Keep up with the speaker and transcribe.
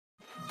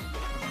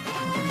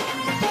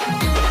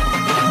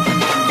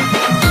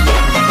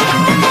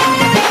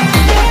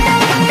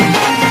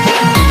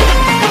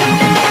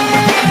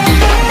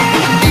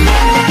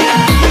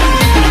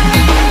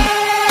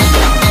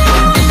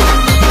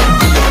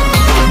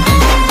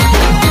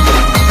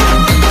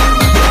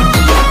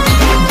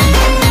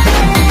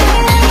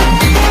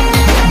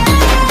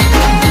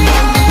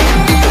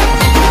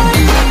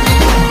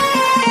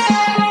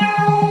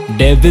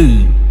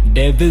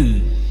devil.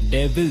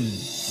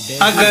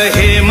 अगं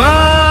हेमा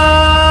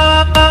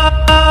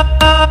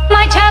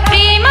माझ्या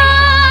प्रेमा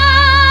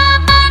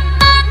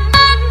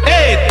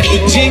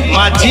तुझी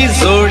माझी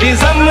जोडी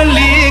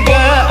जमली ग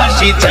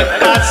अशी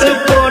झक्कास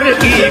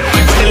पोरगी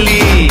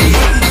पटली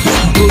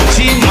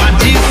तुझी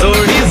माझी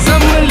जोडी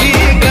जमली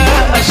ग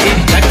अशी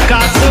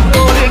झक्कास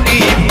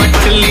पोरगी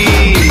पटली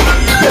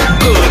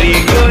गोरी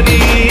गोरी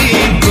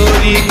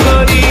गोरी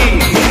गोरी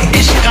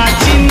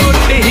इश्काची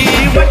नोट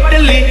ही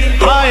वटली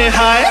हाय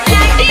हाय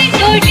लाटी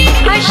तोडी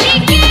हशी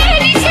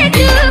केली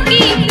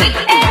सदुगी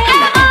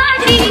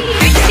आधी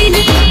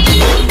पिटली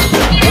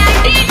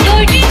लाटी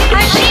तोडी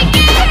हशी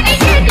केली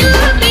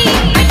सदुगी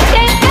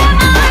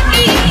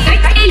आधी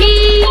पिटली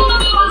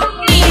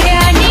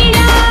निळ्या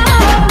निळ्या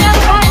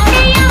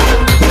नभातया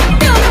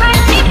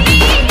डोहाची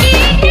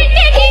पिटली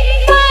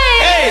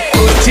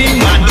तुझी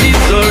माझी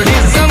जोडी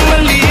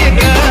जमली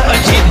ग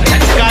अशी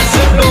झक्कास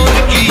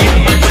पोरगी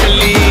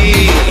पटली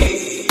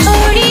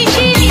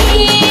थोडीशी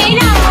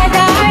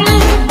राधाळू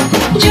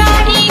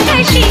ज्वारी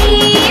कशी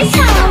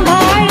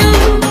सांभाळू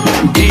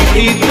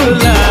दीदी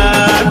तुला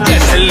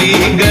कसली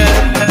ग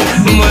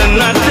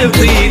मनात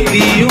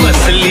प्रीती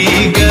वसली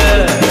ग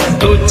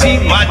तुझी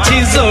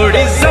माझी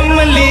जोडी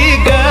जमली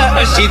ग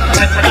अशी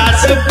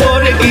झक्कास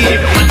पोरगी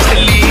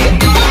पटली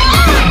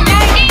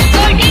लाटी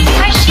तोडी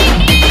हशी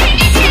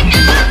केली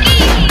सदुगी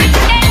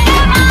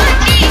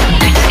आधी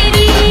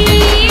पिटली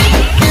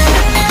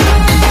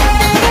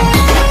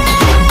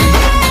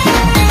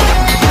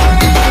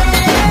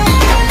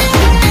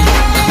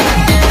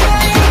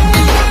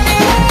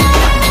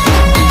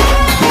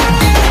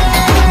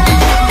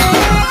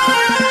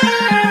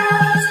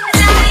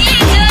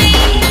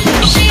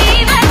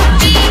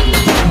शेवटची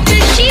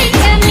तुझीच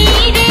मी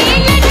रे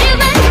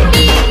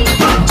लजवंती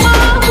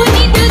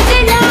पाहुनी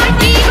तुझला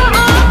जीव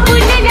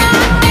आपुलला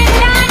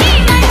कल्लानी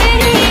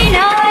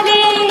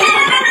मदरेणाले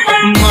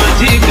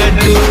माझी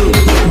गटू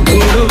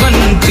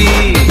गुणवंती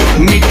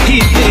मिठी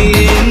ते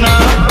ना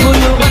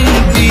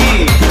फुलवंती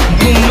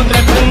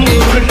घुमकत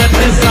मुरडत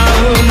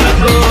जाऊ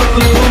नको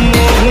तू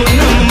मोहून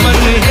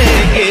मन हे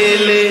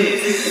गेले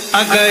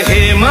अगं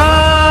हेमा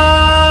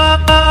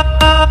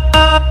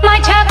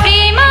माझ्या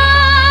प्रेमा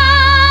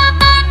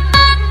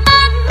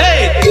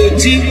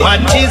तुझी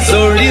माझी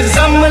जोडी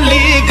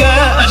जमली ग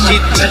अशी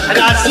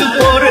झक्कास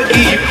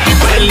पोरगी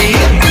पटली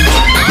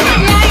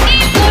लाटी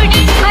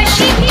तोडी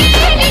हशी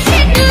केली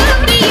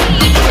सदुगी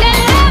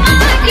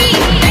आधी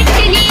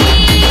पिटली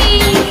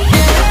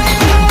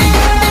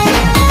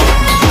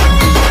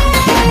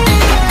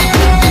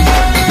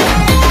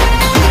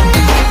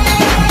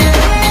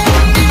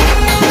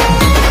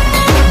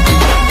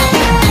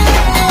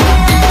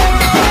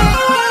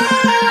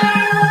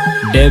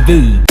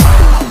devil.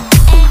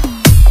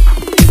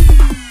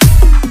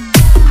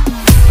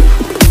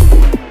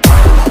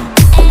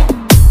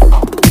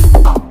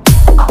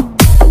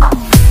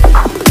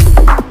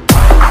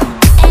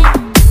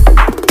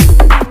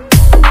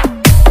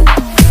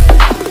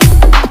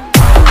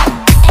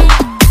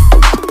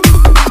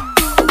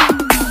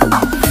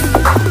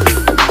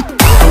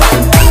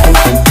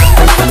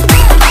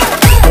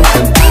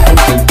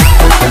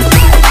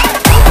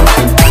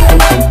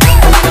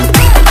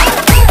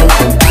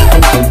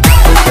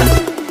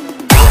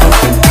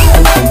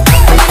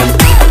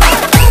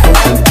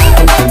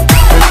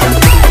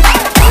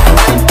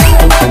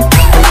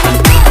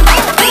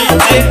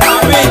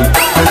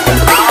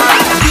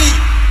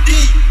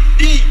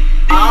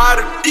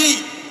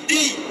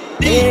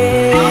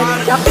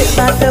 त्या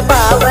पिठात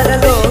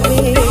बावरलो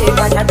मी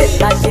माझ्या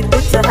देवाची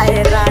तूच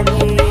आहे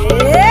राणी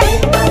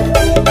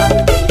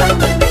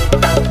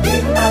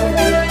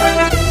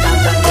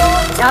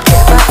त्या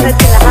पिठात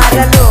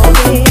दिलहारलो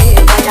मी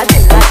माझ्या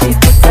देवाची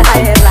तूच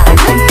आहे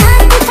राणी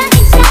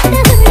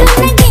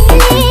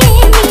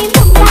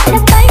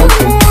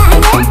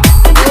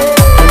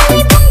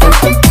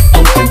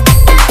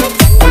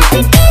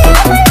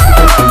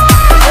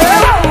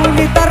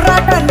मी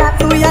तर्राट ना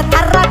तू या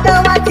तर्राट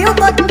वाजीव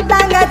तो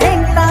टांग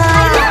धेंगता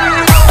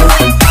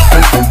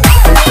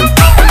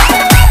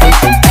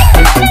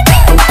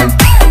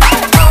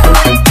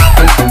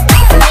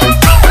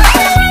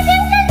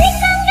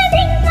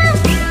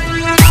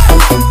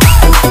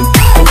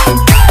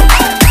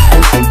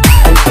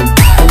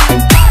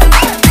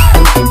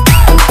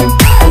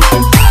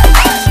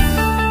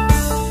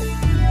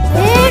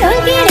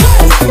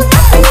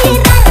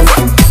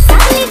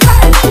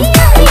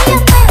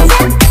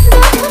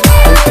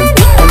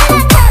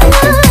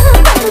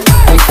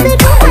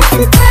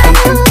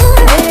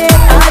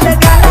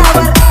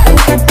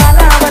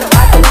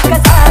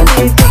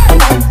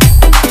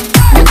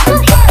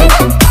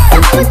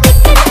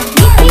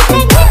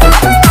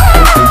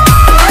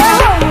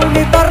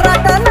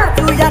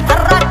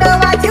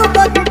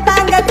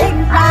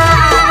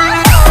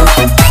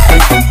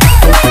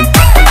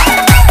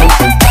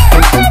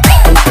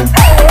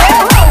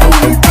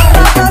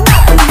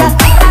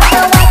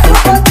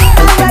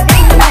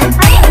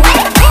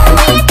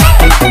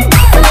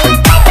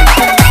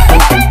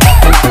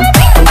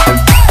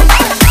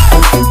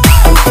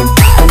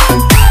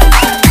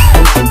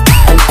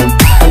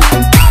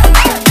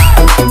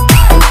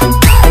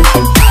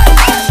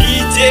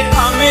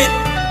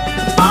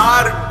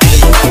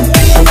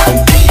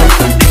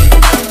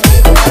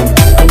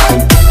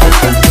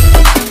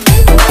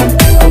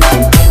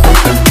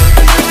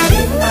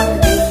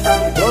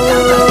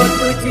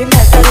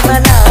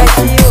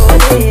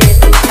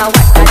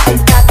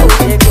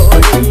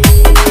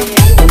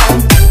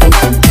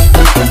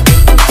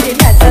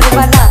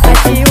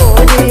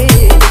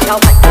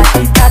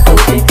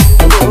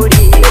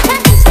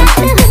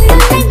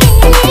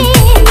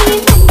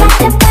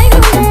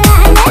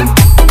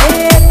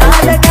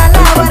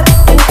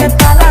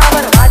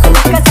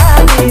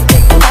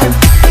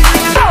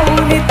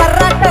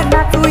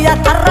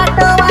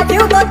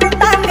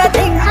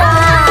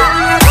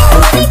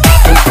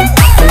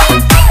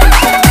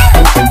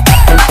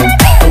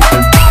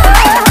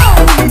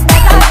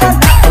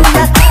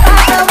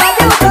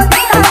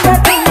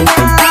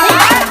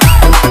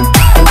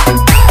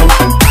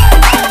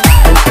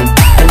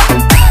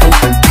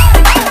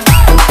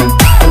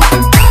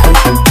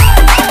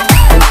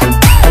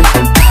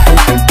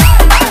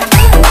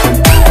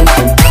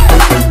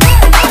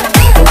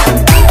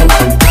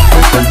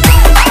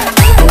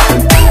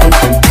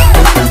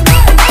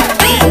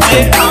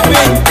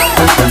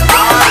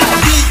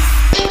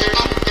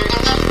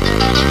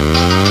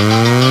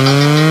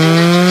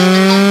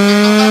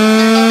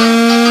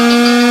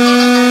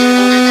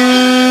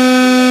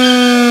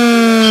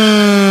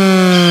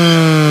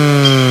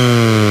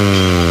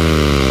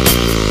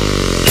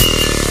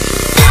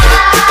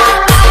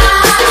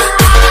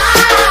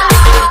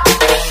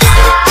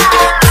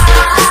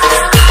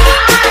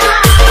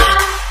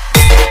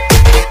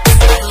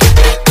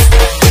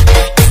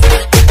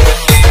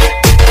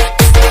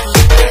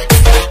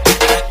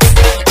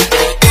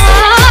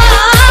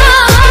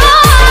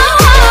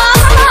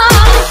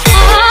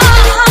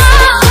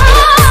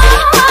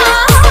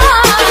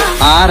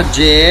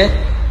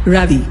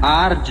Ravi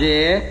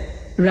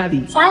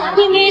Ravi साथ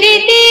मेरे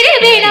तेरे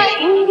बिना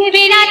तेरे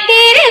बिना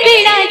तेरे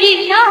बिना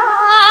जीना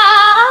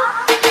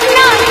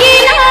ना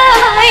जीना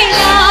है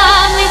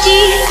राम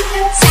जी।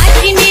 साथ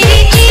मेरे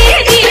तेरे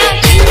बिना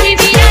तेरे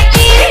बिना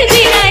तेरे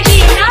बिना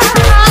जीना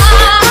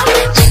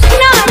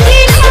ना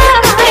जीना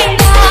है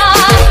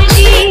राम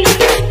जी।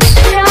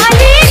 ना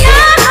जीना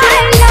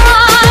है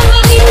राम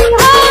जी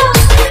हो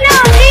ना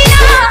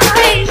जीना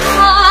है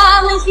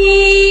राम जी।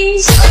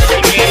 साथ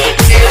मेरे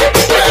तेरे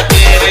बिना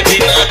तेरे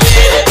बिना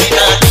तेरे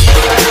बिना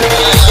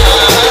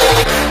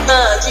ना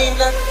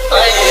जीना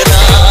है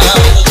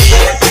राम जी।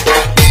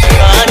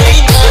 ना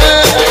जीना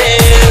है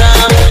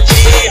राम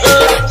जी हो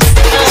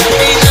ना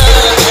जीना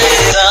है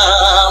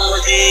राम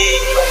जी।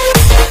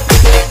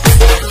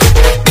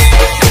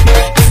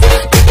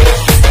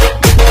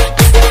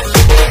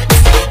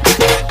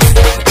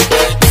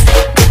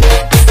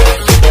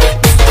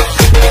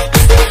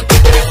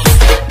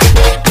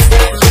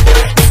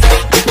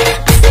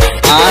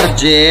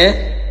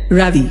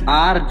 Ravi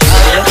भारत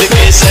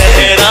के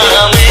सहरा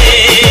में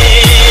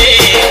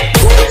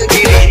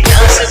गिरी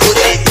प्यास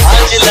बुझी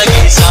आज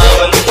लगी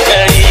सावन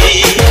कड़ी।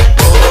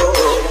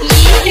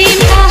 ये प्रेम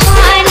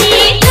कहानी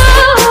तो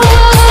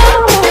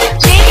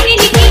चैन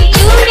लिखी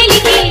चूड़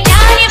लिखी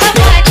जाने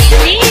वफा दिल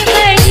में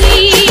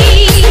बड़ी।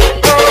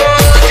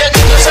 जग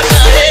को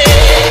सताए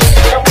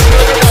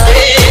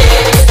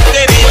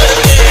तेरी और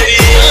तेरी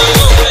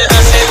आंखों में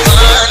हंसे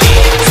पानी।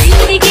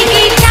 जिंदगी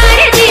की चार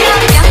दिया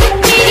जब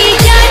मेरी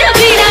जान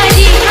बिना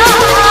जीना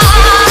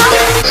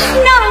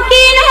ना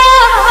जीना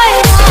है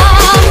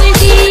राम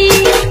जी।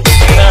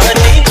 ना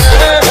जीना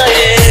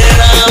है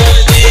राम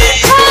जी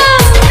हो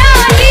ना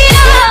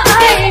जीना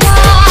है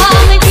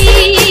राम जी।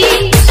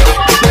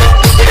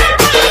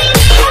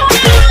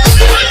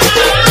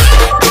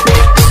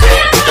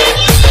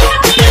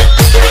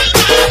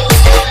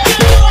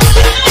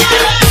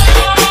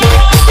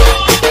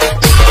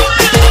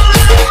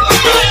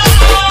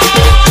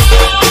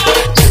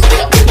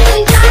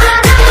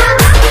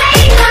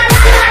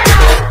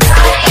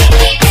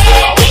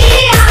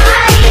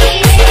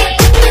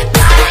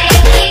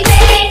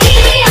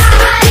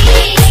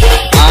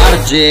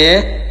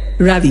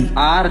 Ravi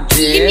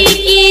इतनी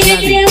की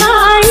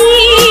रखवाली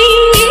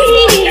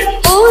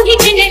ओढ़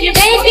कनन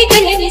बैठ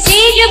कनन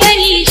सेज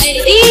बनी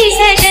जल्दी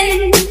सजन।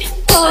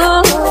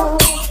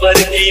 पर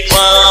की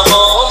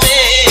बाहों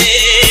में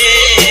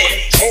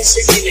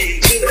ऐसे गिले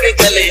झुके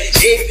गले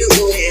एक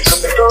हुए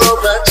हम तो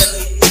बदन।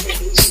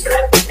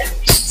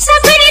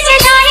 सपने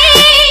सजाए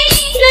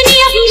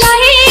दुनिया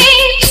बुलाए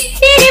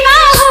तेरी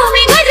बाहों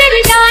में गुजर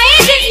जाए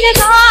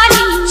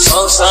जिंदगानी।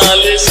 100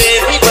 साल से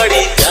भी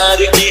बड़ी प्यार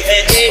की है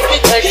एक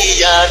घड़ी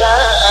यारा।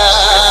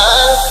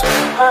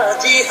 हाँ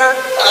जी हाँ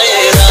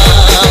आए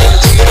राम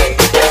जी।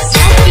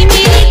 साथ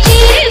मेरे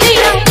तेरे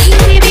बिना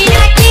तेरे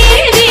बिना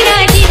तेरे बिना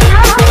जीना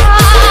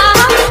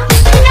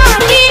ना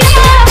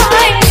जीना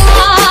है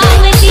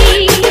राम जी।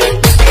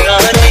 ना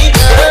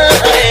जीना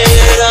है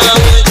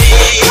राम जी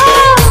हो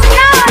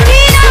ना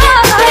जीना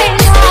है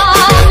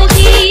राम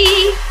जी।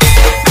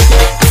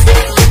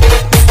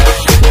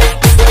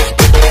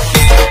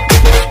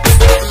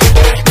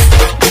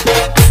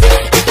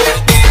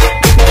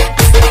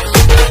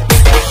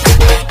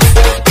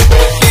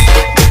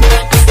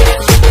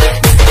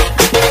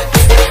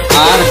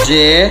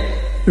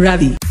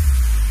 Ravi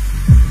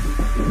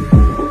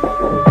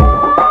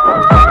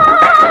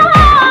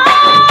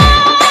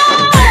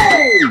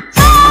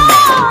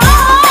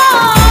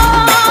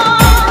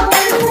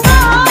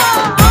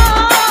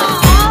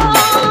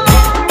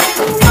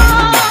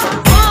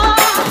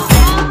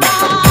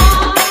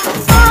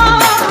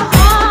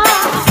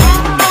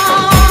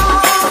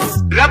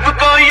रब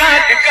को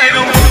याद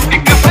करूं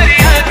एक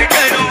फरियाद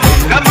करूं।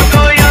 रब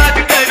को याद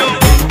करूं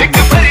एक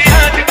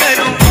फरियाद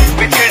करूं।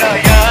 बिछड़ा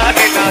याद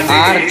ना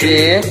दे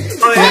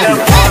ओए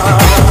रब्बा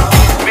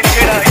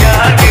बिछड़ा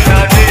याद ना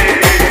दे।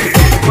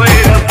 ओए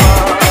रब्बा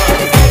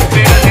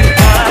मेरा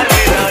दिलदार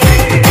मिला दे।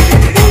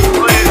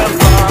 ओए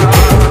रब्बा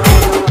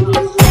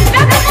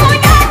रब को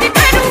याद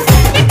करूं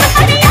एक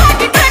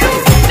फरियाद करूं।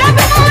 रब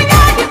को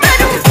याद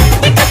करूं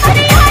एक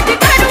फरियाद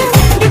करूं।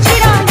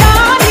 बिछड़ा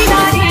याद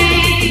ना दे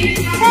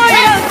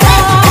ओए रब्बा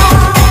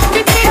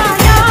बिछड़ा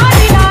याद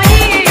ना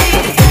दे।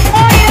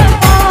 ओए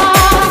रब्बा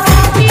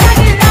मेरा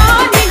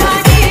दिलदार मिला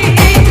दे।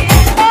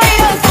 ओए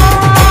रब्बा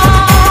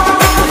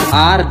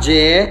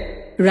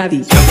Ravi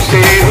सबसे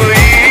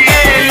हुई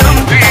ये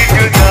लंबी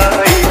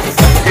जुदाई।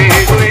 सबसे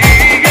हुई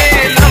ये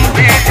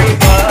लंबी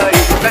जुदाई।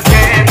 न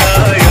चैन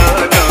आया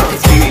न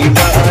नींद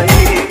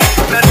आई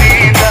न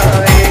नींद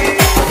आई।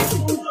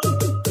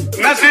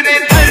 नजरें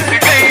तरस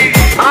गई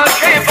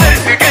आंखें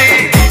बरस गई।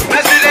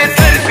 नजरें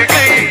तरस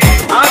गई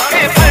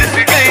आंखें बरस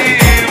गई।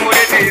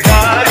 मुझे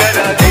दीदार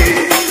करा दे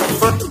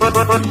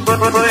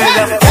ओए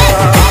रब्बा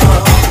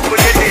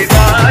मुझे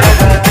दीदार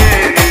करा दे।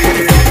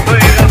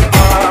 ओए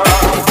रब्बा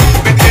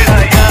बिछड़ा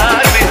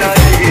यार मिला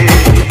दे।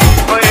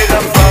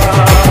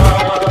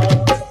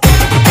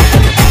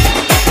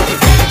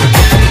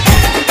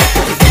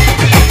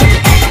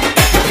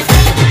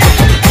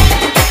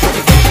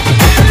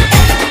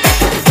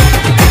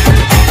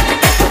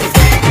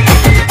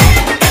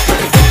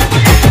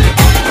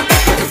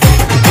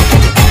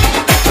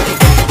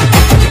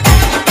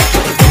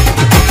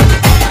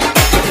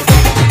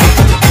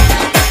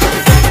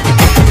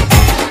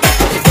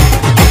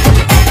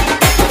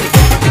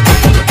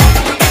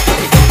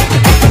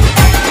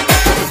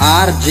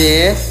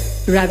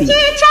 Ravi.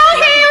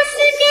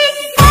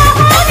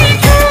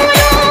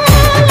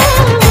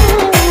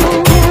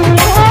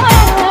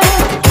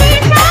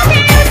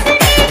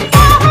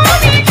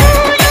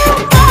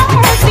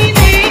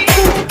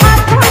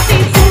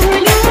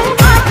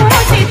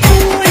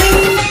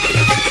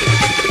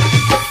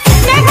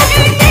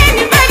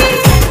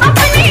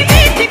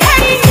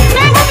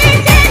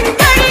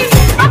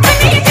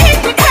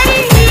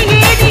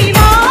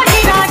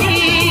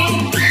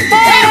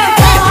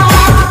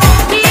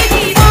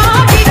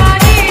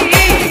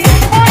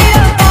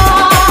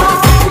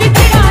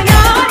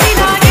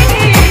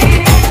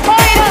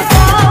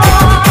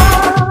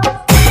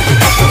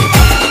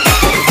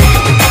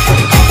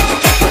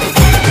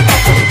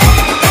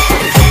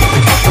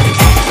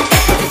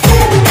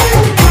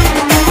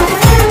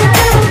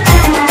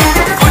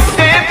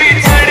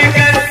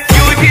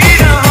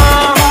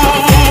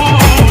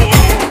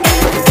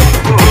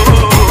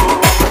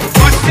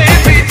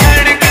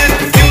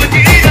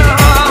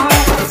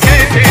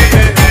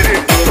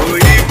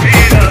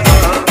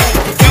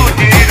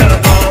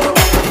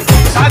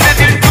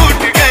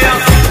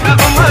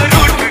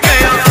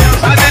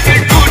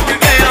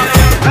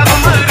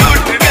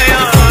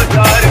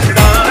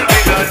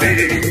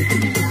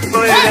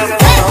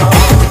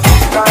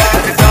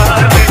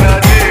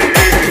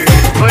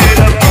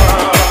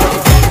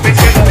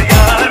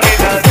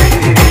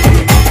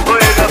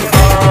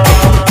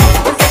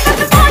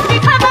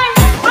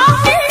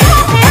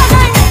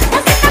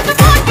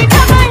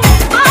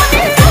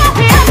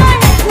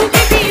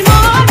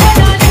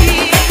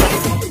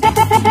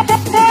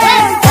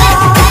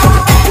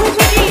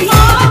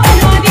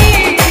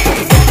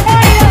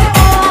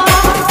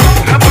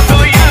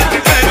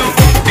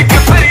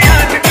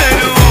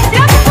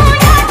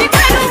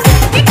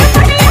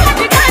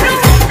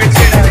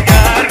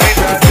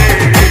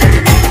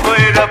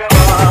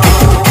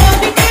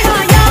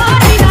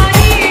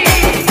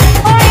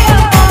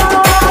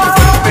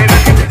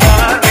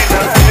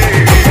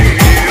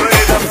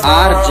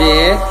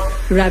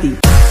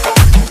 Ravi.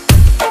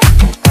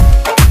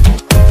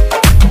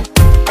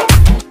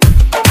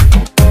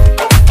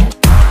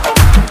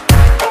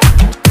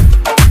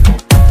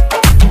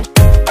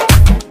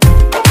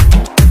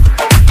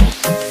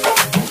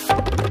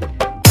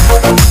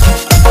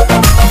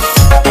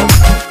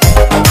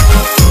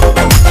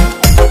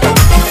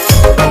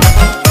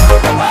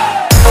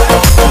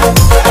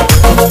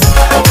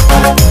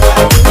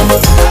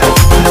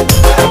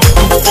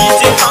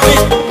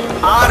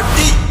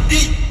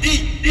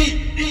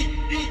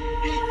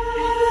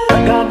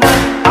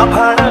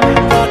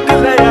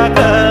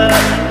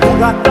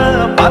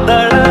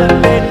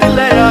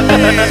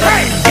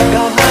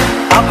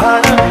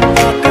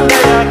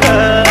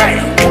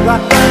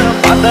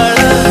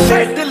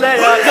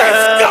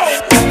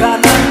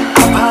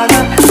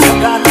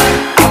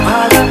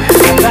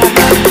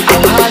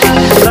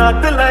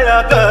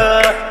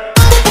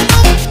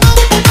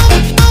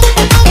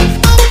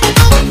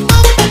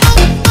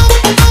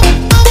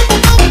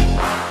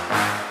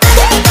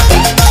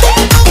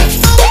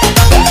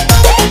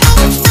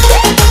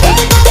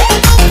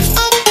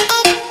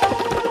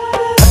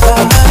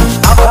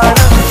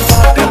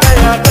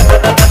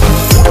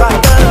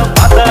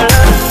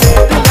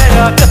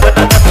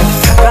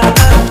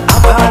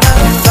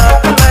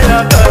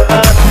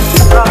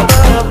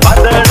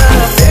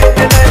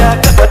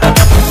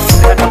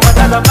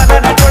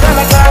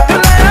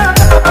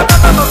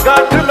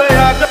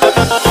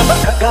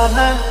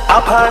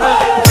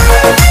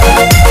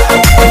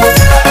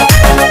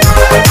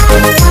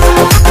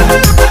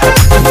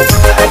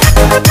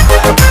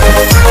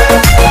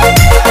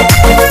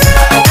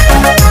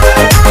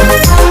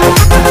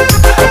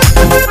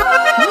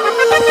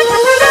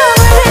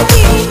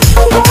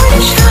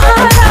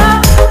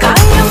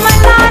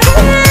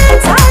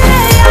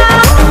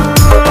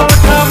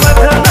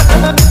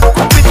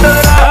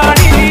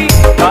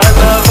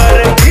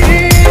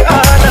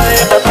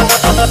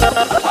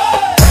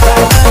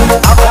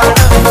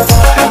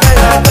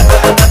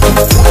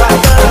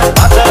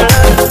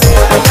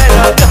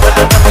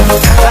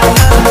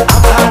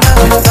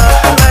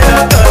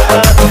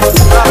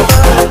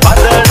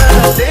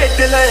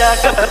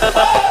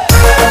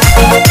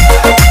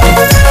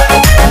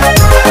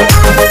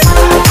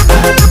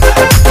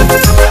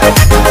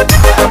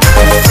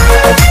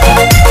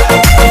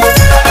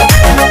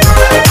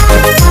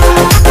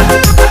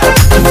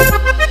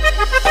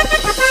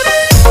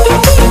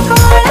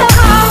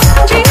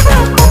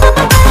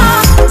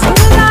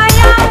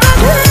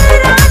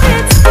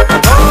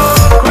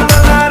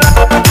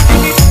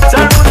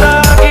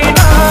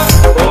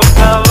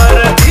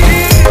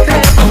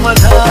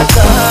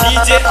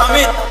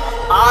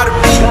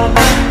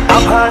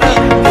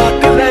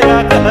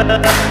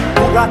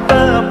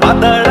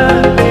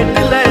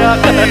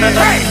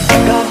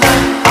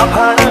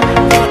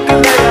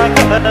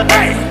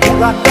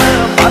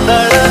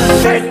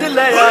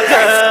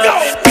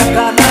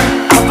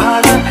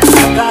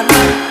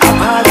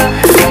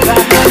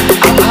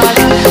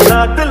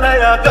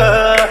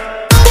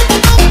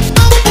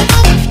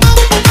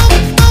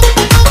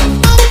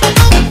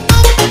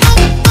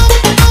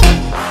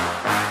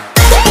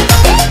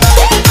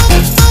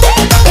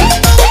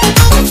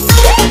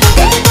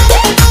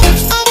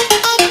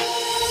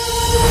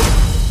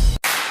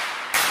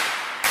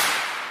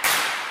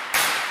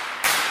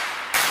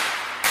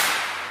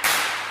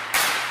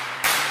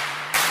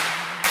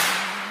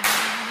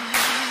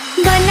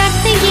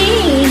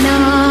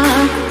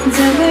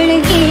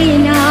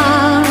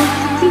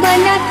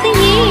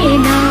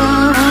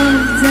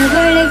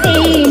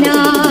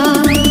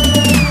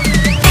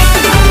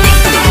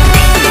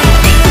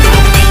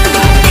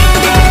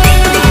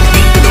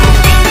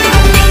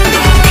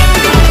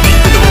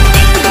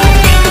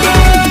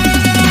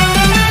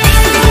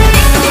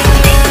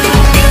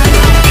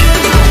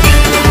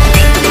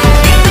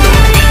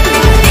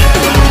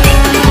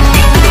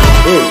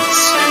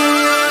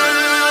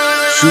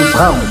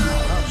 शुभम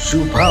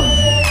शुभम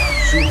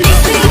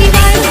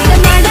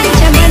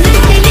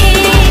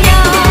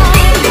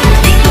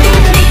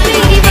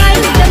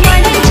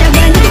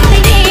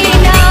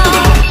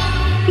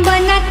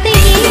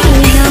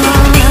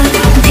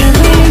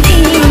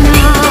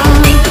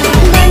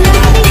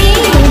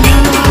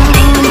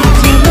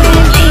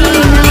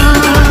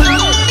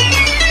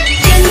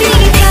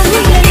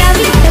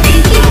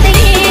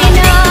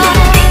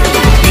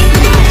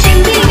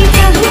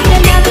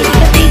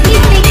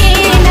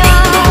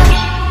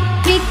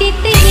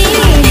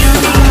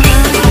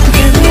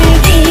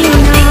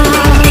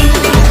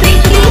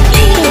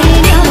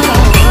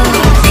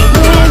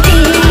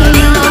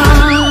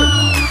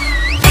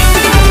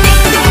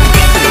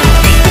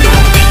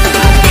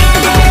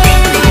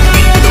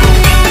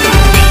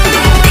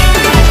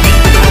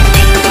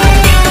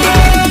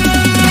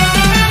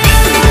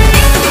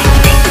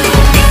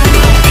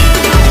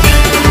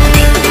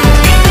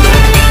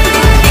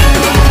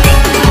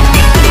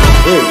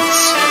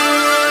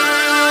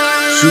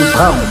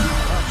शुभम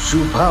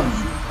शुभम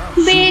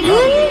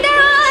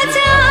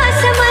बेगुंदाचा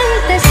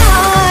समंत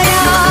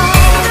सारा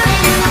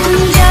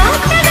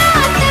जात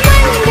गात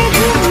मंद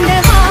धुंद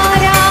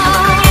वारा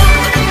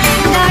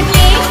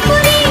लागे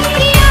पुरी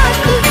प्रिया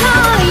तुझा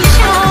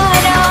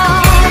इशारा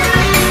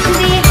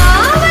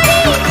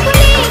देहावरी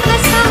फुले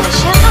कसा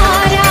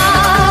शहारा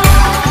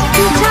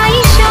तुझा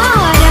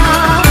इशारा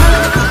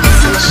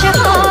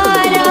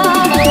शहारा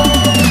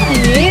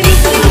अरे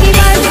रुसूल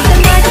वाला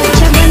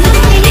समाडाच्या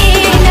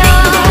बनलेला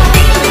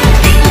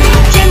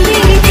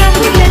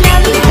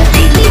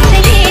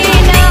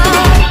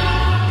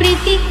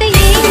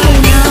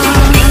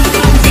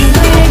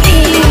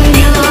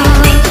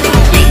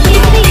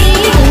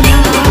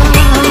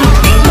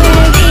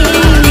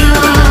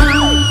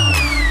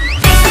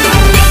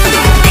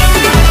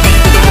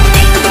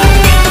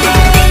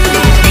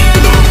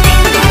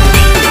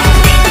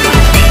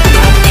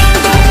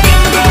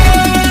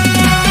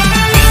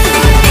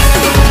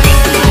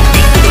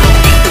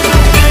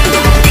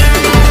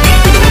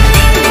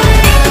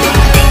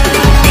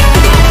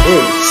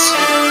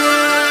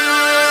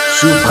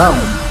शुभम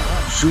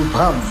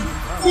शुभम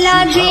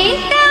लागे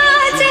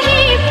ताज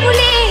हे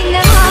फुले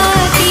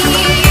नहाती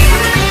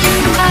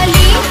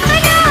आली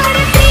अनार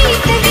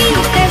प्रीत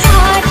गीत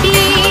घाटी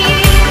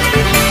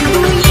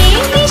तू ये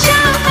दिशा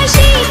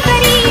अशी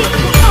करी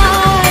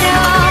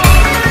तुकारा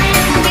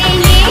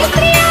देये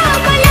प्रिया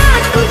मला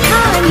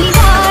तुझा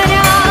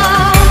निवारा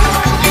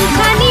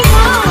तुझा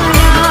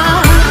निवारा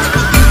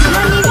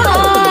तुझा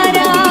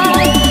निवारा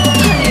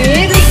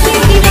हे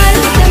रुसूल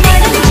वाला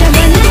समाडाच्या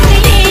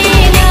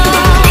बनलेला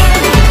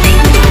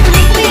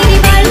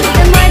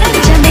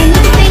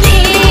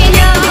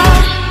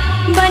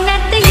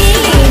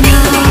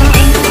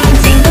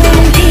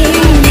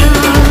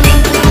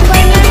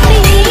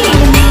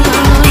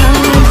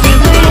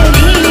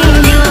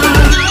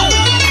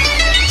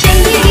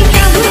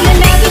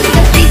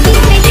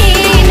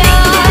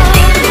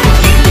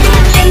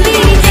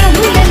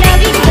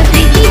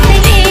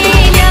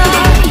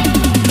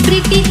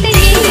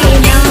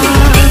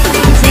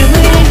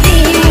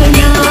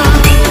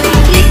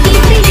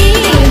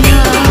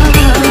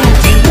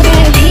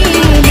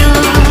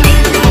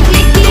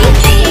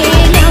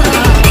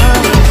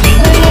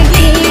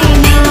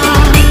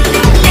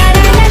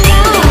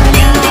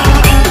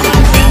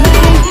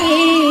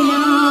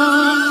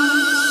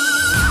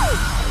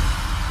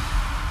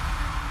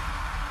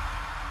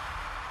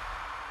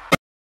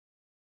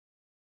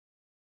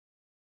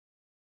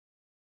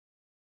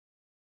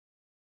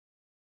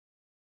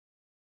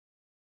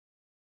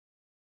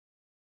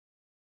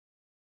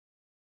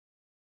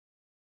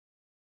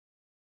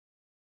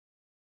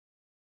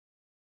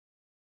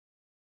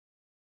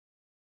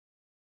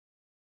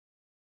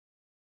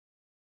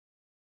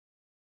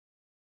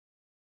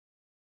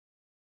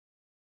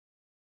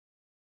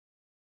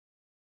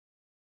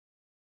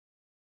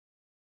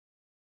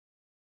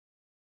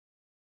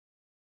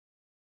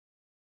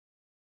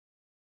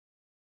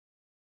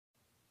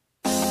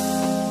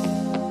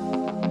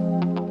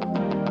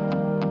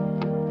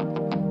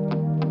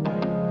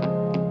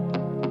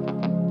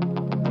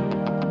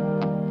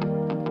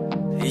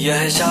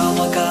यह शाम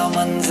का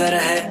मंजर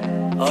है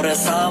और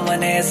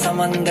सामने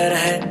समंदर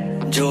है,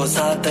 जो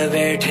साथ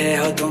बैठे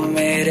हो तुम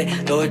मेरे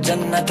तो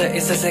जन्नत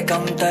इससे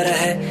कमतर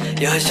है।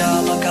 यह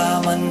शाम का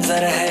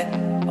मंजर है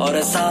और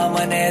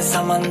सामने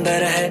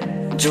समंदर है,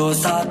 जो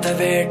साथ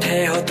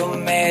बैठे हो तुम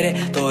मेरे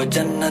तो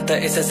जन्नत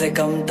इससे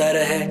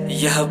कमतर है।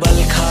 यह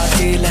बल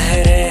खाती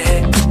लहरें है,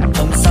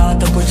 हम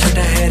साथ कुछ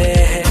ठहरे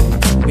हैं,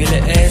 मिले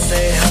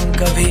ऐसे हम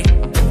कभी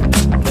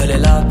भले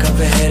लाख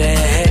बहरे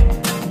हैं।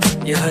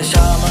 यह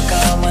शाम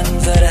का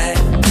मंजर है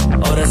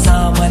और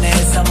सामने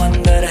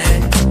समंदर है,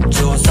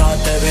 जो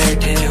साथ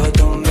बैठे हो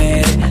तुम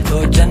मेरे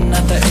तो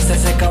जन्नत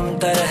इससे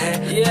कमतर है।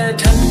 ये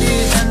ठंडी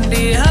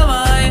ठंडी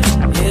हवाएं,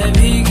 ये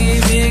भीगी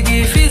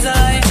भीगी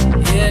फिजाएं,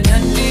 ये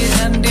ठंडी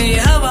ठंडी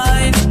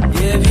हवाएं,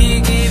 ये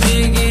भीगी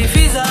भीगी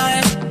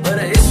फिजाएं,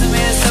 और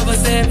इसमें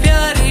सबसे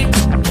प्यारी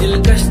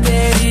दिलकश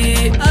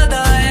तेरी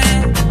अदाएं।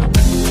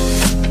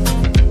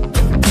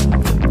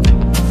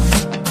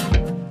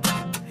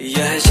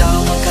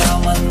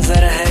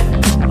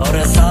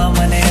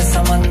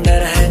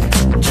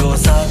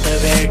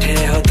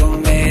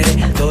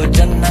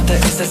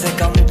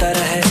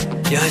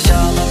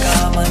 शाम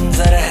का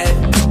मंजर है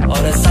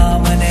और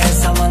सामने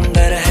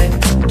समंदर है,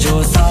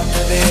 जो साथ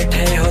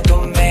बैठे हो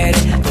तुम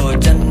मेरे तो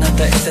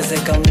जन्नत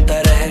इससे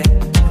कमतर है।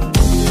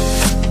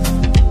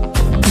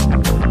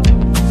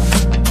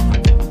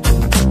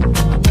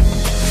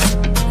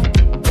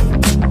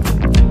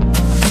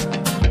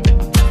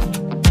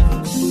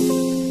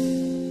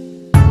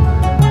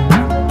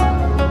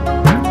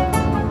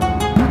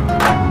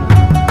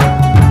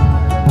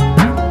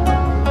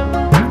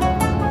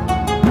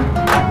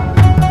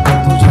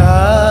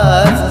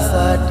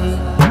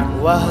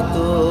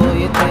 वाहतो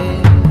येथे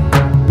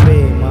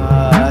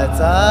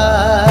प्रेमाचा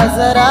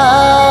झरा,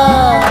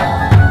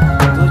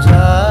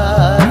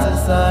 तुझ्याच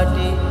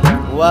साठी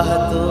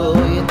वाहतो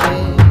येथे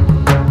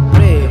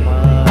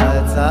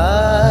प्रेमाचा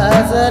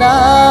झरा।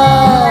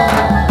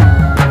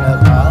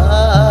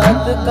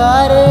 नभात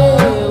कार